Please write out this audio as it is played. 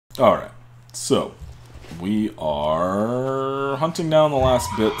Alright, so we are hunting down the last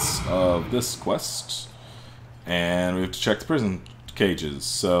bits of this quest, and we have to check the prison cages.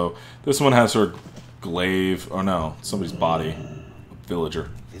 So this one has her glaive, or no, somebody's body, a villager.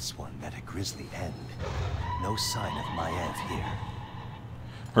 This one met a grisly end. No sign of Maev here.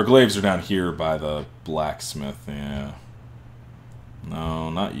 Her glaives are down here by the blacksmith, yeah. No,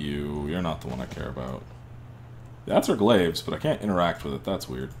 not you. You're not the one I care about. That's her glaives, but I can't interact with it. That's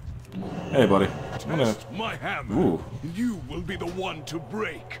weird. Hey, buddy. Test my hammer. Ooh. You will be the one to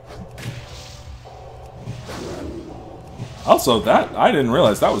break. Also, that I didn't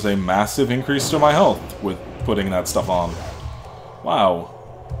realize that was a massive increase to my health with putting that stuff on. Wow.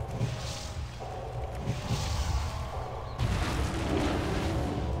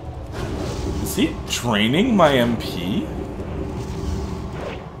 Is he draining my MP?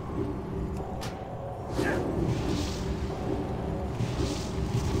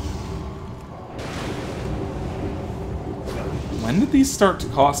 When did these start to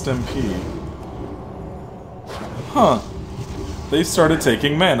cost MP? Huh. They started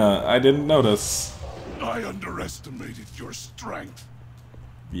taking mana. I didn't notice. I underestimated your strength.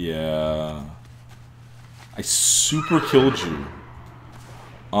 Yeah. I super killed you.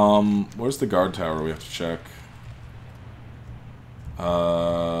 Where's the guard tower we have to check?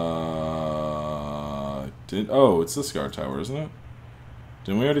 Oh, it's this guard tower, isn't it?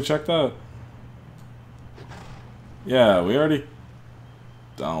 Didn't we already check that? Yeah, we already...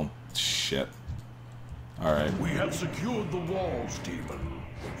 Oh, shit. Alright. We have secured the walls, demon.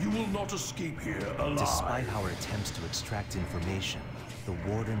 You will not escape here alive. Despite our attempts to extract information, the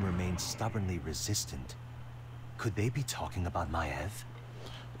Warden remains stubbornly resistant. Could they be talking about Maev?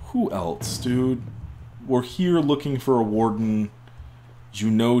 Who else, dude? We're here looking for a Warden.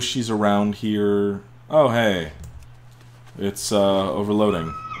 You know she's around here. Oh, hey. It's,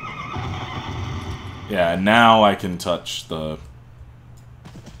 overloading. Yeah, now I can touch her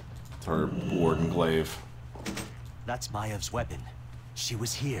Warden glaive. That's Maev's weapon. She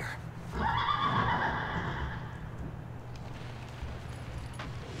was here.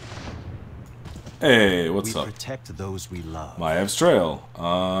 Hey, what's up? We protect those we love. Maev's Trail.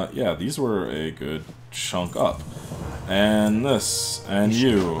 Yeah, these were a good chunk up. And this, and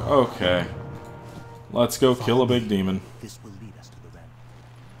you. Okay. Let's go kill a big demon. This will lead us to the ramp.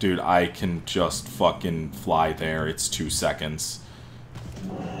 Dude, I can just fucking fly there. It's 2 seconds.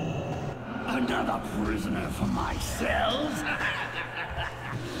 Another prisoner for my cells?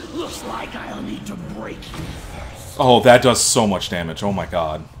 Looks like I'll need to break you first. Oh, that does so much damage. Oh my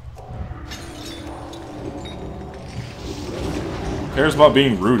god. Who cares about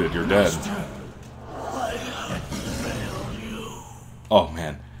being rooted? You're dead. Oh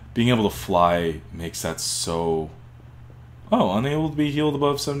man. Being able to fly makes that so... Oh, unable to be healed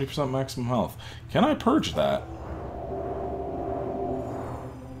above 70% maximum health. Can I purge that?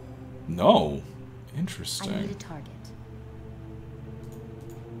 No. Interesting. I need a target.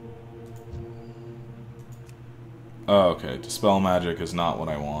 Oh, okay. Dispel magic is not what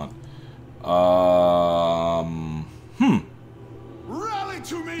I want. Rally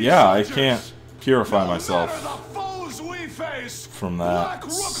to me, Yeah, I soldiers! can't purify No myself matter the foes we face, from that. Black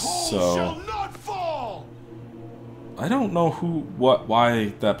Rookhold So shall not fall. I don't know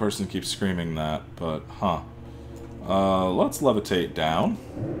why that person keeps screaming that, but huh. Let's levitate down.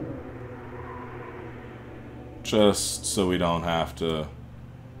 Just so we don't have to...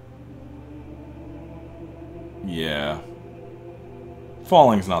 Yeah.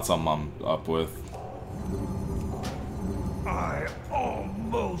 Falling's not something I'm up with. I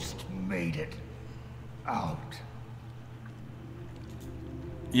almost made it out.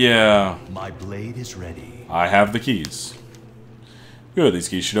 Yeah, My blade is ready. I have the keys. Good, these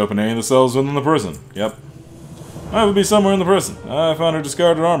keys should open any of the cells within the prison. Yep. I would be somewhere in the prison. I found her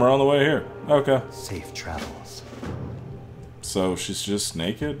discarded armor on the way here. Okay. Safe travels. So she's just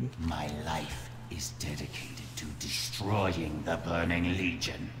naked? My life is dedicated to destroying the Burning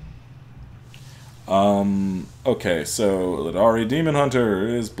Legion. Okay, so Lidari Demon Hunter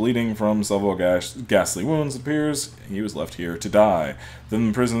is bleeding from several ghastly wounds. It appears he was left here to die. Then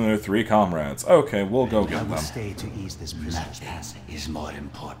the prisoner 3 comrades. Okay, we'll go I get will them. stay to ease this prisoner's Nothing passing. is more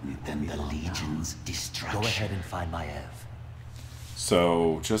important than the Legion's destruction. Go ahead and find Maev.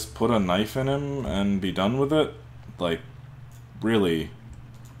 So, just put a knife in him and be done with it? Like, really?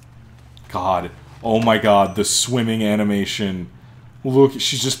 God. Oh my god, the swimming animation. Look,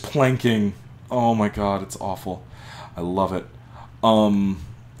 she's just planking. Oh my god, it's awful. I love it.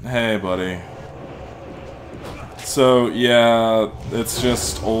 Hey buddy. So, yeah, it's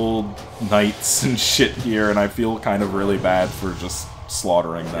just old knights and shit here, and I feel kind of really bad for just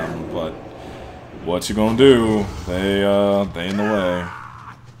slaughtering them, but what you gonna do? They in the way.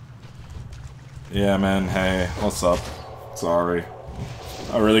 Yeah, man, hey, what's up? Sorry.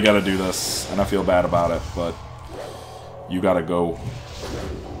 I really gotta do this, and I feel bad about it, but you gotta go.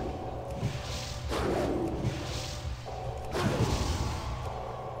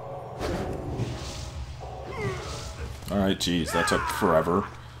 Alright, geez, that took forever.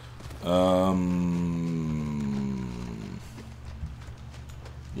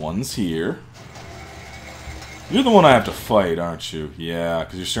 One's here. You're the one I have to fight, aren't you? Yeah,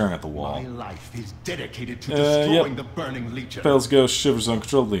 because you're staring at the wall. My life is dedicated to destroying the burning legion. Pale's ghost shivers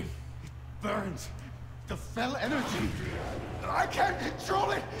uncontrollably. Burns. The fell energy. I can't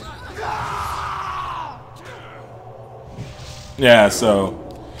control it. Yeah,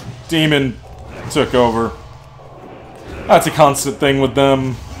 so demon took over. That's a constant thing with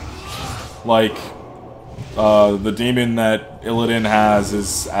them. Like, the demon that Illidan has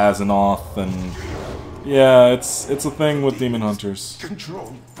is Azanoth, and yeah, it's a thing with demon hunters.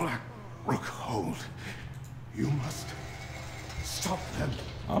 Control Black Rookhold. You must stop them.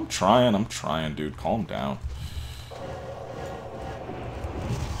 I'm trying, dude. Calm down.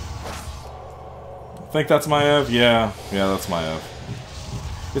 I think that's Maev? Yeah, that's Maev.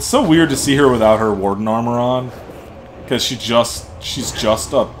 It's so weird to see her without her warden armor on. Because she's just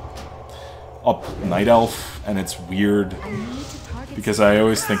a night elf, and it's weird. Because I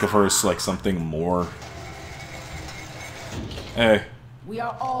always think of her as like something more. Hey. We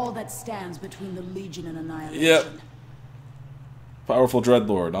are all that stands between the Legion and annihilation. Yep. Powerful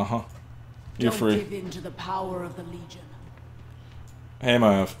Dreadlord, uh-huh. You're free. Don't give in to the power of the Legion. Hey,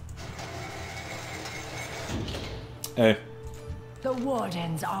 Maev. Hey. The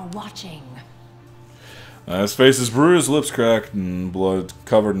Wardens are watching. His face is bruised, lips cracked, and blood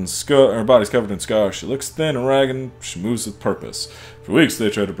covered in her body's covered in scars. She looks thin and ragged. She moves with purpose. For weeks they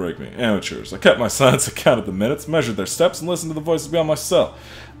tried to break me. Amateurs. I kept my silence, I counted the minutes, measured their steps, and listened to the voices beyond my cell.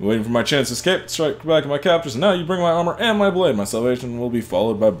 I'm waiting for my chance to escape, strike back at my captors, and now you bring my armor and my blade. My salvation will be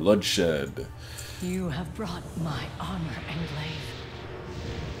followed by bloodshed. You have brought my honor and glaive.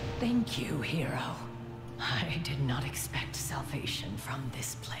 Thank you, hero. I did not expect salvation from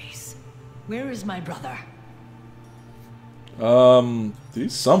this place. Where is my brother?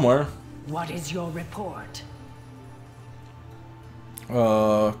 He's somewhere. What is your report?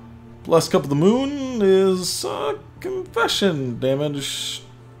 Blessed Cup of the Moon is, confession damage.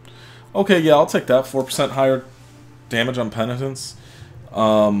 Okay, yeah, I'll take that. 4% higher damage on penitence.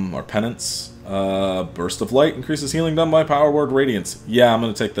 Or penance. Burst of Light increases healing done by Power Word Radiance. Yeah, I'm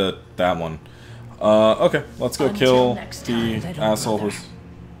gonna take that one. Okay, let's go kill the asshole who's...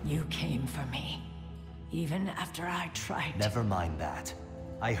 You came for me, even after I tried. Never mind that.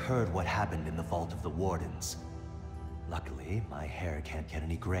 I heard what happened in the Vault of the Wardens. Luckily, my hair can't get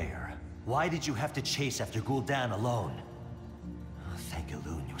any grayer. Why did you have to chase after Gul'dan alone? Oh, thank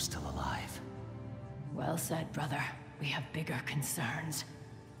Elune you're still alive. Well said, brother. We have bigger concerns.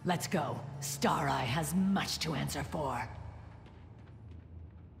 Let's go. Stareye has much to answer for.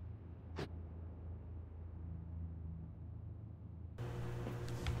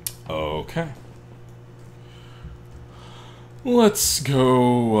 Okay. Let's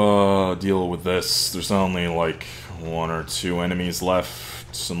go deal with this. There's only like 1 or 2 enemies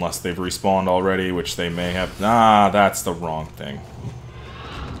left, unless they've respawned already, which they may have. Nah, that's the wrong thing.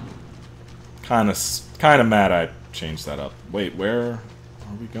 Kind of mad I changed that up. Wait, where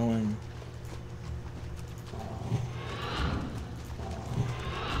are we going?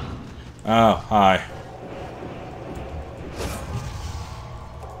 Oh, hi.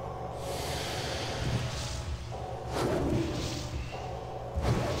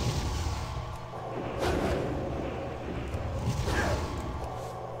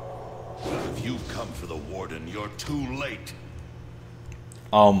 If you've come for the Warden, you're too late.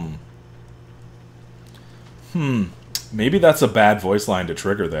 Maybe that's a bad voice line to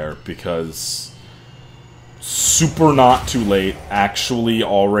trigger there, because super not too late actually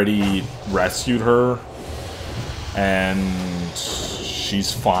already rescued her, and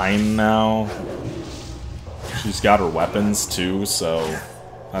she's fine now. She's got her weapons too, so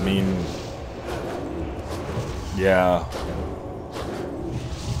I mean, yeah.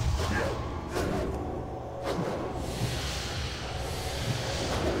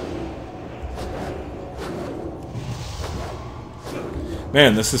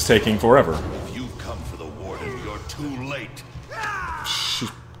 Man, this is taking forever. If you've come for the Warden, you're too late. She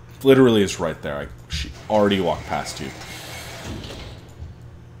literally is right there. She already walked past you.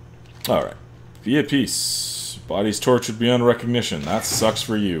 Alright. Be at peace. Body's tortured beyond recognition. That sucks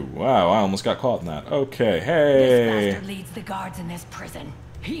for you. Wow, I almost got caught in that. Okay, This hey. bastard leads the guards in this prison.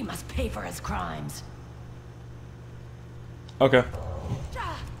 He must pay for his crimes. Okay.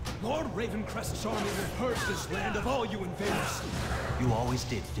 Lord Ravencrest's army will purge this land of all you invaders. You always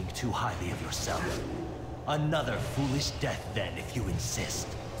did think too highly of yourself. Another foolish death, then, if you insist.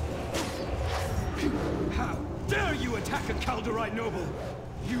 How dare you attack a Calderai noble?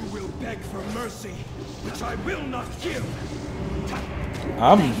 You will beg for mercy, which I will not give.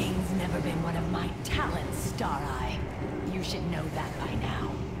 Begging's never been one of my talents, Star-Eye. You should know that by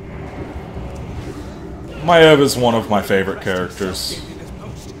now. Maiev is one of my favorite characters. Gave me this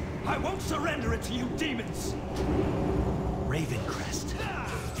post. I won't surrender it to you demons. Ravencrest.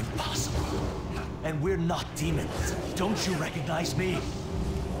 Impossible. And we're not demons. Don't you recognize me?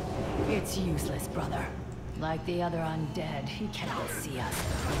 It's useless, brother. Like the other undead, he cannot see us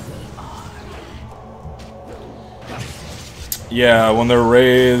who we are. Yeah, when they're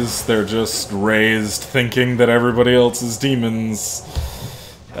raised, they're just raised thinking that everybody else is demons.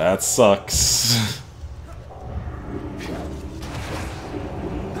 That sucks.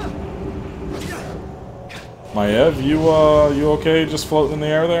 Maiev, you okay just floating in the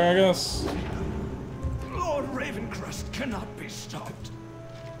air there, I guess? Lord Ravencrest cannot be stopped.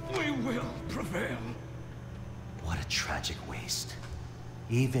 We will prevail. What a tragic waste.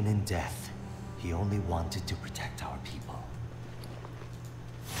 Even in death, he only wanted to protect our people.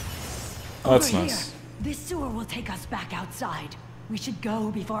 That's Over nice. here. This sewer will take us back outside. We should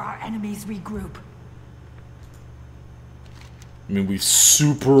go before our enemies regroup. I mean, we've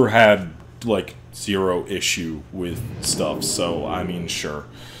super had, like, zero issue with stuff, so, I mean, sure.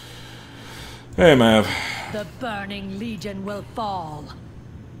 Hey, Mav. The Burning Legion will fall.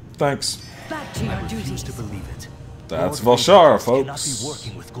 Thanks. Back to your I refuse duties. to believe it. That's Lord Valshara, Ravencrest folks. cannot be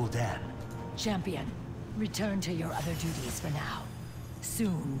working with Gul'dan. Champion, return to your other duties for now.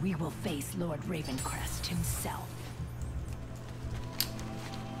 Soon we will face Lord Ravencrest himself.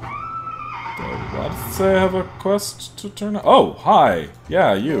 Why does it say I have a quest to turn on? Oh, hi.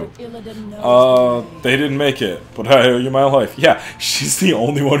 Yeah, you. Illidan knows They didn't make it, but I owe you my life. Yeah, she's the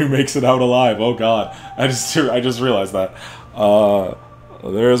only one who makes it out alive. Oh god. I just realized that.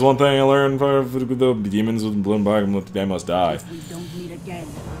 There is one thing I learned from the demons with blown by them, they must die. we don't meet again.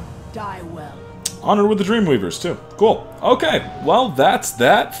 Die well. Honored with the Dreamweavers, too. Cool. Okay, well, that's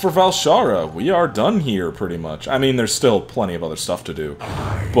that for Valshara. We are done here, pretty much. I mean, there's still plenty of other stuff to do.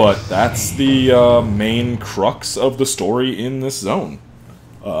 But that's the main crux of the story in this zone.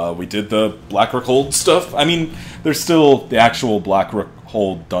 We did the Blackrock Hold stuff. I mean, there's still the actual Blackrock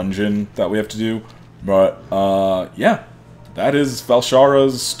Hold dungeon that we have to do. But, yeah. That is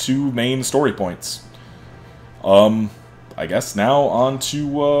Valshara's two main story points. I guess now on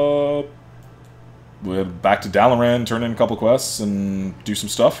to, we're back to Dalaran, turn in a couple quests, and do some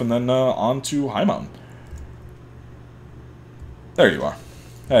stuff, and then on to Highmountain. There you are.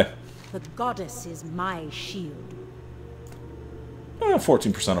 Hey. The goddess is my shield.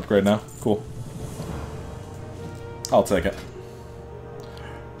 14% upgrade now. Cool. I'll take it.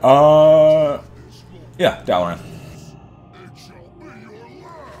 Yeah, Dalaran. It shall be your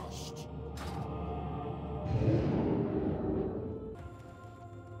last.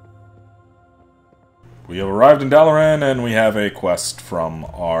 We have arrived in Dalaran, and we have a quest from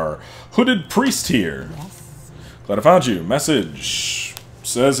our hooded priest here. Glad I found you. Message.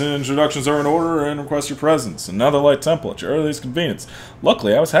 Says introductions are in order and request your presence. Another light temple at your earliest convenience.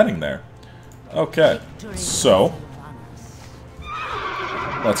 Luckily, I was heading there. Okay, so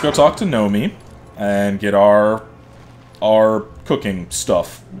let's go talk to Nomi and get our cooking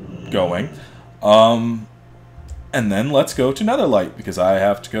stuff going. And then let's go to Netherlight, because I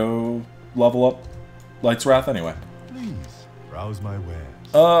have to go level up Light's Wrath anyway. Please, browse my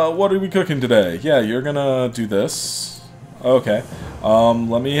wares. What are we cooking today? Yeah, you're gonna do this. Okay.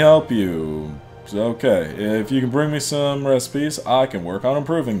 Let me help you. Okay, if you can bring me some recipes, I can work on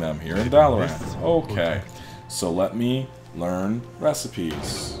improving them here in Dalaran. Okay, so let me learn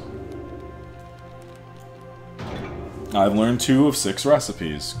recipes. I've learned 2 of 6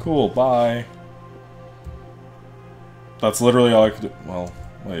 recipes. Cool, bye. That's literally all I could do. Well,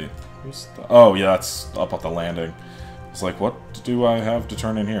 wait. Oh, yeah, that's up at the landing. It's like, what do I have to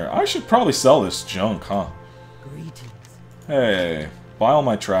turn in here? I should probably sell this junk, huh? Greetings. Hey, buy all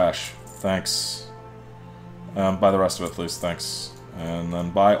my trash. Thanks. Buy the rest of it, please. Thanks. And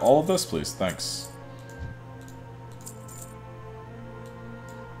then buy all of this, please. Thanks.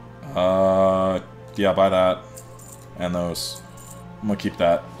 Yeah, buy that. And those. I'm gonna keep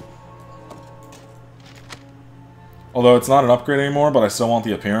that. Although it's not an upgrade anymore, but I still want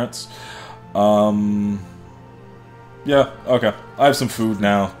the appearance. Yeah, okay. I have some food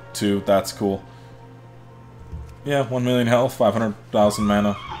now, too. That's cool. Yeah, 1 million health, 500,000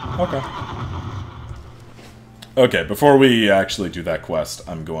 mana. Okay. Okay, before we actually do that quest,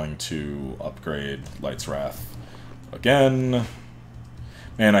 I'm going to upgrade Light's Wrath again.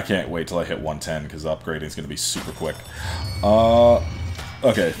 Man, I can't wait till I hit 110, because upgrading is going to be super quick.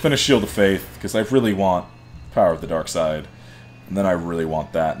 Okay, finish Shield of Faith, because I really want Power of the Dark Side. And then I really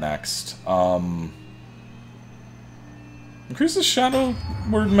want that next. Increases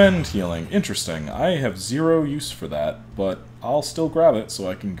Shadowward Mend healing. Interesting. I have 0 use for that, but I'll still grab it so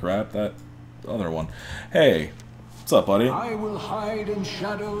I can grab that other one. Hey, what's up, buddy? I will hide in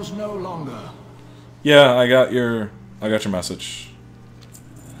shadows no longer. Yeah, I got your message.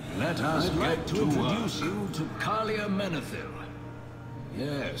 Let us get to introduce you to Kalia Menethil.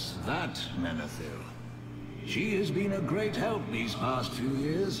 Yes, that Menethil. She has been a great help these past few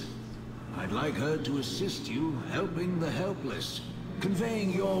years. I'd like her to assist you, helping the helpless,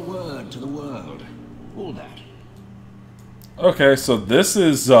 conveying your word to the world. All that. Okay, so this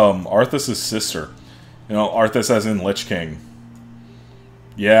is Arthas' sister. You know, Arthas as in Lich King.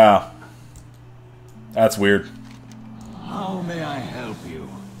 Yeah. That's weird. How may I help you?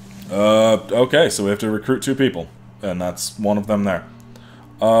 Okay, so we have to recruit 2 people. And that's one of them there.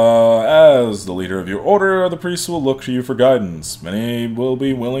 As the leader of your order, the priests will look to you for guidance. Many will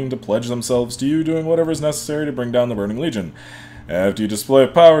be willing to pledge themselves to you, doing whatever is necessary to bring down the Burning Legion. After you display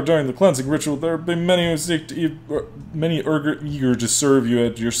power during the cleansing ritual, there will be many who seek to eager to serve you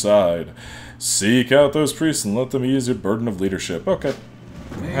at your side. Seek out those priests and let them ease your burden of leadership. Okay.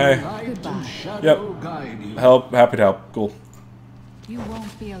 Hey. Yep. Happy to help. Cool. You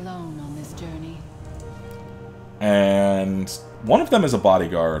won't be alone on this journey. And one of them is a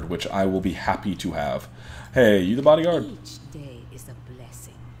bodyguard, which I will be happy to have. Hey, you the bodyguard? Each day is a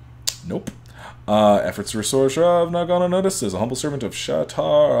blessing. Nope. Efforts to restore Shra have not gone unnoticed. As a humble servant of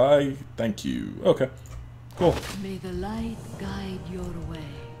Shatar, I thank you. Okay. Cool. May the light guide your way.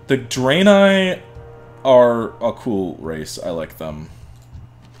 The Draenei are a cool race. I like them.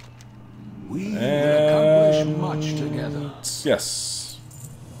 We will accomplish much together. Yes.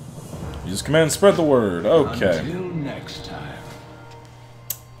 Use command, spread the word. Okay. Until next time.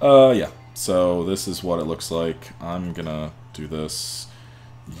 Yeah. So this is what it looks like. I'm gonna do this.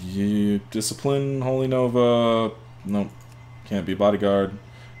 Discipline, Holy Nova. Nope. Can't be bodyguard.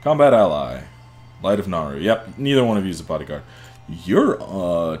 Combat ally. Light of Naru. Yep. Neither one of you is a bodyguard. You're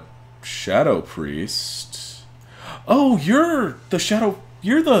a Shadow Priest. Oh, you're the Shadow.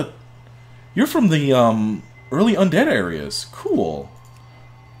 You're from the early undead areas. Cool.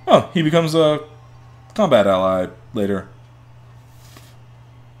 Oh, he becomes a combat ally later.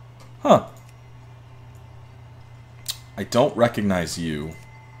 Huh. I don't recognize you.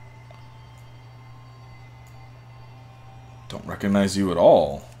 Don't recognize you at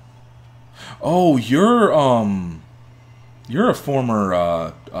all. Oh, you're a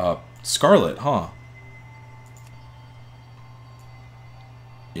former Scarlet, huh?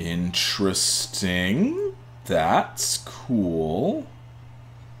 Interesting. That's cool.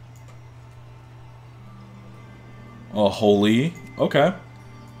 Holy. Okay.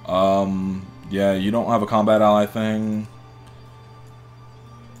 Yeah, you don't have a combat ally thing.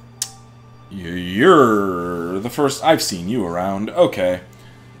 You're the first I've seen you around. Okay.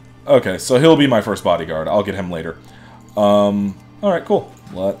 Okay, so he'll be my first bodyguard. I'll get him later. Alright, cool.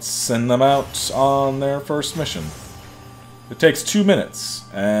 Let's send them out on their first mission. It takes 2 minutes,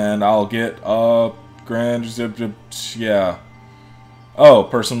 and I'll get a grand... yeah. Oh,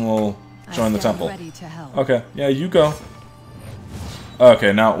 person will join the temple. Ready to help. Okay, yeah, you go.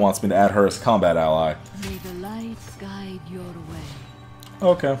 Okay, now it wants me to add her as combat ally. May the light guide your way.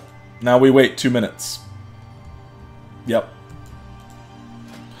 Okay. Now we wait 2 minutes. Yep.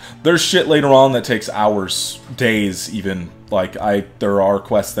 There's shit later on that takes hours, days even. Like, there are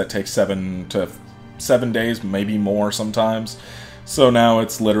quests that take 7 days, maybe more sometimes. So now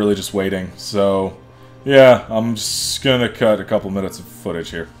it's literally just waiting. So, yeah, I'm just gonna cut a couple minutes of footage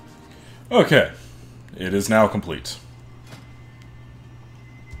here. Okay. It is now complete.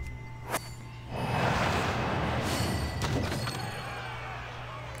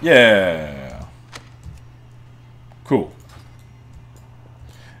 Yeah. Cool.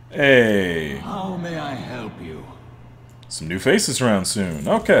 Hey. How may I help you? Some new faces around soon.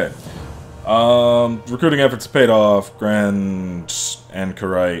 Okay. Recruiting efforts paid off. Grand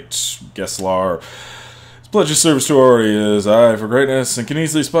Anchorite Geslar. His pledge of service to Ori is eye for greatness and can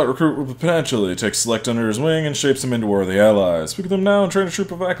easily spot recruit with potential. He takes select under his wing and shapes them into worthy allies. Speak with them now and train a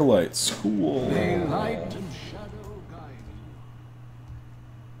troop of acolytes. Cool. May light and shadow guide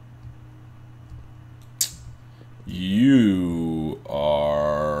You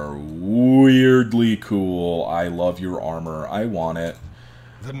are weirdly cool. I love your armor. I want it.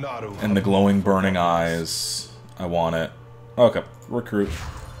 And the glowing, burning eyes. I want it. Okay, recruit.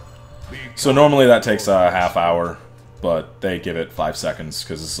 So normally that takes a half hour, but they give it 5 seconds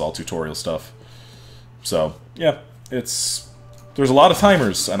because this is all tutorial stuff. So, yeah, there's a lot of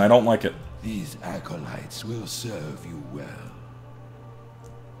timers, and I don't like it. These acolytes will serve you well.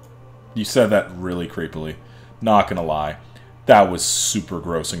 You said that really creepily. Not gonna lie. That was super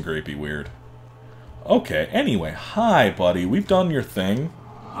gross and creepy weird. Okay, anyway, hi, buddy. We've done your thing.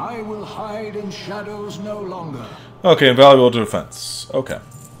 I will hide in shadows no longer. Okay, invaluable defense. Okay.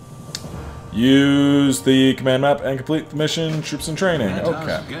 Use the command map and complete the mission. Troops in training. Let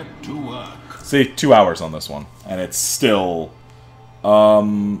Okay. us get to work. See, 2 hours on this one, and it's still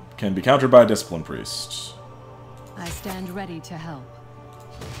can be countered by a discipline priest. I stand ready to help.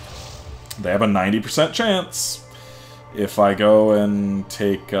 They have a 90% chance. If I go and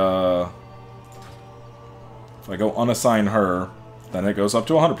take if I go unassign her, then it goes up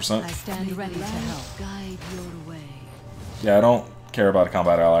to 100%. I stand ready to help. Guide your way. Yeah, I don't care about a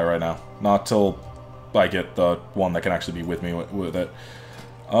combat ally right now. Not till I get the one that can actually be with me with it.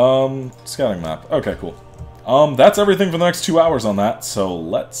 Scouting map. Okay, cool. That's everything for the next 2 hours on that. So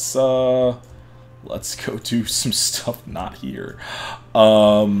let's go do some stuff not here.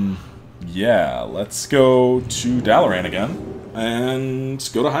 Yeah, let's go to Dalaran again and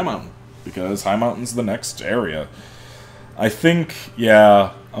go to Highmountain because Highmountain's the next area. I think,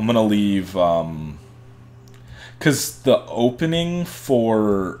 yeah, I'm gonna leave, because the opening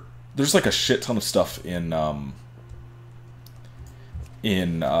for... There's like a shit ton of stuff in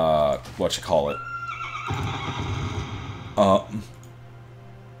whatchamacallit.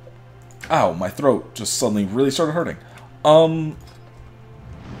 Ow, my throat just suddenly really started hurting.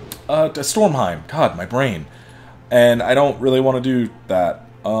 Stormheim. God, my brain. And I don't really want to do that.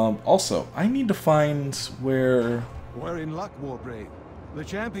 Also, I need to find where... We're in luck, Warbrave. The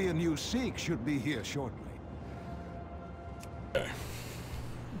champion you seek should be here shortly. Okay.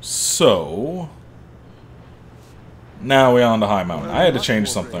 So... Now we're on to Highmountain. I had to change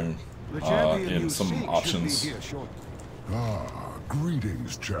something in some options.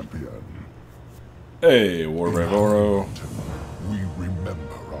 Greetings, champion. Hey, Warbrave Oro. We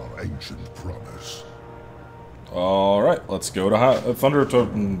remember our ancient promise. Alright, let's go to Thunder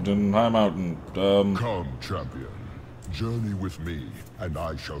Totem and Highmountain. Come, champion. Journey with me, and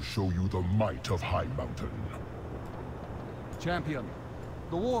I shall show you the might of Highmountain. Champion,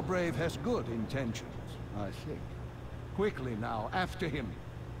 the Warbrave has good intentions, I think. Quickly now, after him.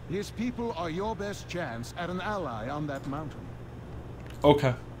 His people are your best chance at an ally on that mountain.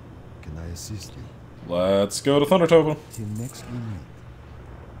 Okay. Can I assist you? Let's go to Thunder Totem. Till next we meet.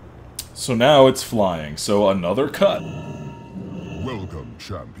 So now it's flying, so another cut. Welcome,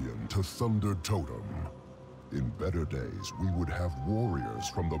 champion, to Thunder Totem. In better days, we would have warriors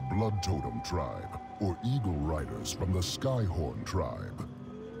from the Blood Totem tribe, or Eagle Riders from the Skyhorn tribe.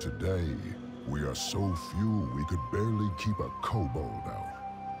 Today, we are so few we could barely keep a kobold out.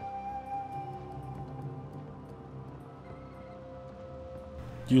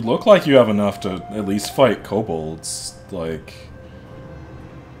 You look like you have enough to at least fight kobolds, like...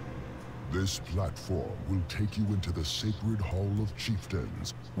 This platform will take you into the Sacred Hall of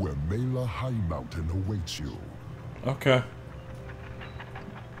Chieftains, where Mela Highmountain awaits you. Okay.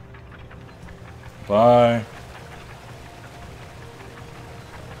 Bye.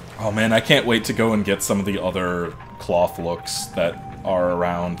 Oh man, I can't wait to go and get some of the other cloth looks that are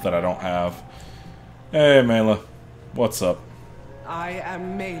around that I don't have. Hey, Mela. What's up? I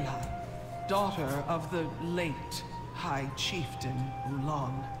am Mela, daughter of the late High Chieftain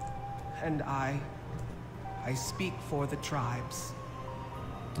Ulan. And I speak for the tribes.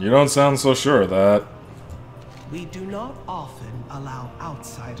 You don't sound so sure of that. We do not often allow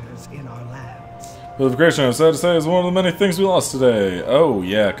outsiders in our lands. Purification, I'm sad to say, is one of the many things we lost today. Oh,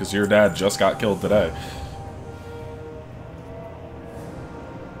 yeah, because your dad just got killed today.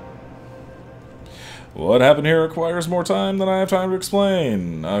 What happened here requires more time than I have time to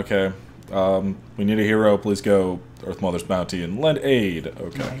explain. Okay. We need a hero. Please go Earth Mother's bounty and lend aid.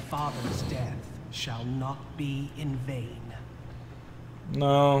 Okay. My father's death shall not be in vain.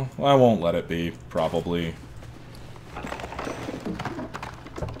 No, I won't let it be, probably.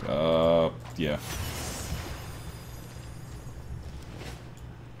 Yeah.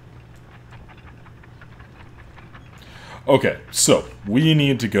 Okay, so we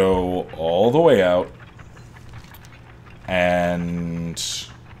need to go all the way out and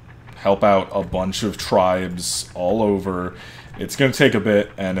help out a bunch of tribes all over. It's going to take a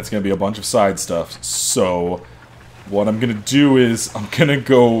bit, and it's going to be a bunch of side stuff, so what I'm gonna do is I'm gonna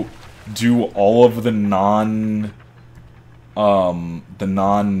go do all of the non-main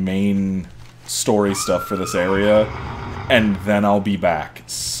story stuff for this area, and then I'll be back.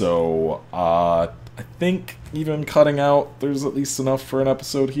 So, I think even cutting out, there's at least enough for an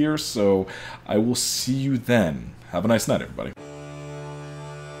episode here, so I will see you then. Have a nice night, everybody.